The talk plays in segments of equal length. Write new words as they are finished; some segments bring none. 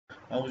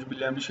أعوذ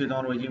بالله من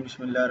الشيطان الرجيم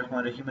بسم الله الرحمن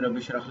الرحيم رب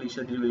اشرح لي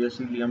صدري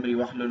ويسر لي أمري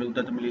واحلل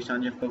عقدة من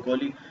لساني يفقهوا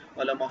قولي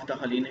ولم أفتح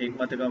علينا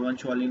حكمتك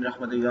وانشر علينا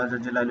رحمتك يا ذا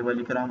الجلال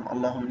والإكرام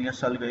اللهم إني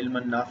أسألك علما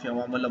نافعا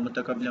وعملا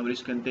متقبلا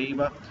ورزقا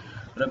طيبا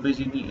رب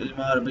زدني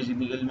علما رب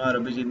زدني علما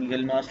رب زدني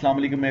علما. Assalamu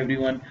alaikum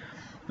everyone.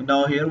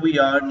 Now here we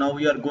are. Now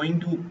we are going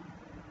to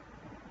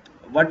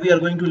what we are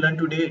going to learn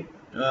today.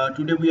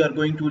 Today we are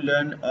going to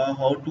learn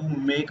how to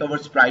make our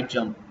sprite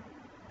jump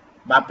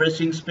by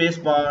pressing space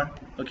bar.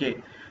 Okay,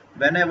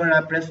 whenever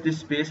I press this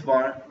space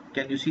bar,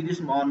 can you see this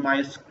on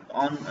my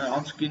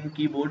on screen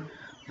keyboard?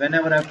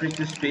 Whenever I press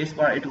this space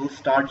bar, it will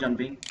start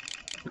jumping.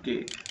 Okay,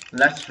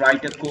 let's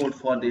write a code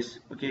for this.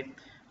 Okay,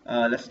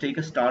 let's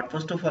take a start.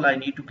 First of all, I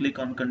need to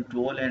click on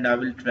control and I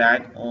will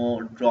drag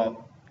or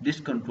drop this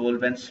control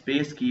when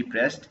space key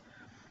pressed.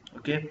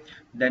 Okay,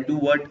 then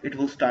do what?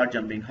 It will start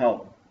jumping. How?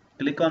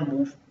 Click on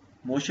move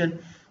motion.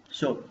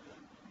 So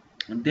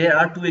there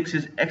are two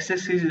axes.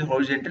 X-axis is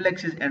horizontal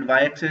axis and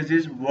y-axis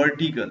is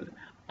vertical,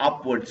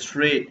 upward,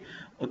 straight.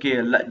 Okay,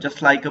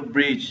 just like a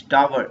bridge,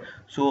 tower.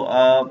 So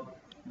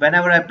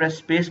whenever I press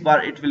space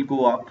bar, it will go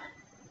up,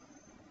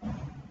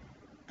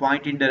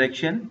 point in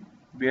direction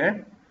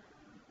where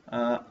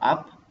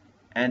up,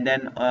 and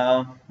then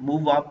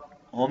move up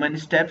how many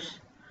steps.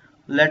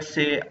 Let's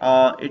say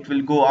it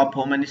will go up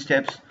how many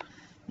steps.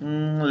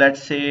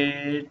 Let's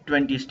say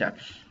 20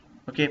 steps.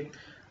 Okay,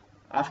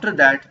 after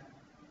that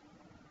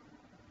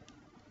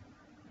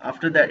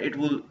it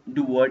will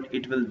do what?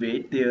 It will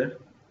wait there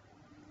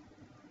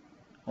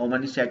how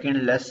many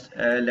seconds.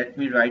 Let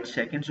me write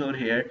seconds over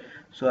here.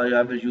 So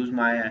I will use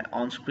my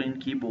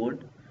on-screen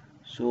keyboard.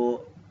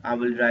 So I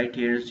will write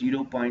here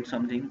 0 point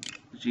something,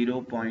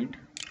 0 point,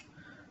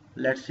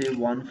 let's say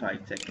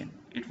 15 second.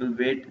 It will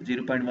wait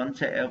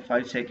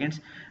 0.15 seconds,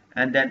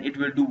 and then it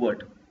will do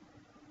what?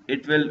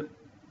 It will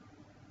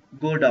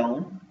go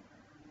down,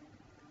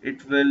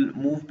 it will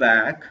move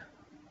back,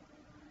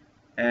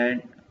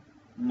 and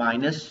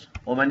minus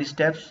how many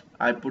steps?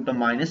 I put a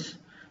minus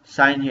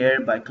sign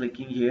here by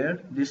clicking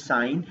here this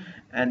sign,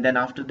 and then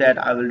after that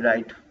I will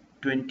write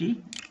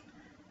 20.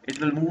 It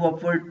will move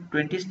upward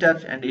 20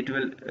 steps and it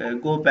will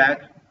go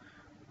back.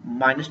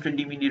 Minus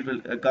 20 means it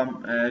will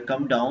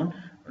come down.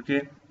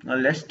 Okay, now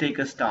let's take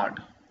a start.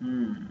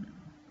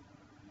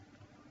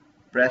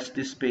 Press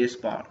this space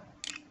bar.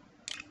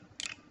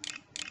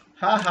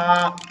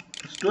 Haha,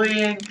 it's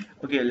doing.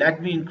 Okay,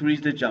 let me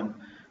increase the jump.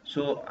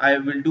 So I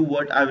will do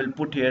what? I will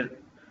put here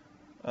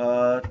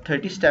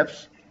 30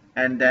 steps,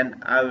 and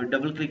then I will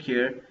double click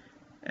here,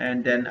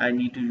 and then I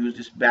need to use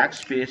this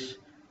backspace,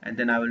 and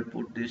then I will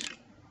put this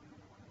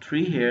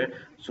 3 here.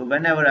 So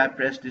whenever I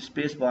press this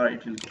space bar,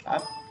 it will go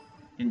up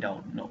and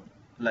down. No,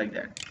 like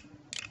that.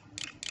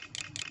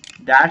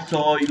 That's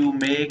how you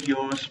make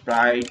your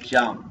sprite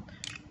jump.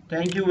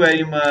 Thank you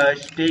very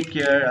much. Take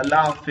care.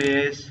 Allah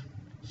Hafiz.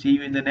 See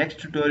you in the next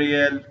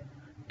tutorial.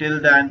 Till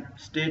then,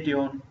 stay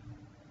tuned.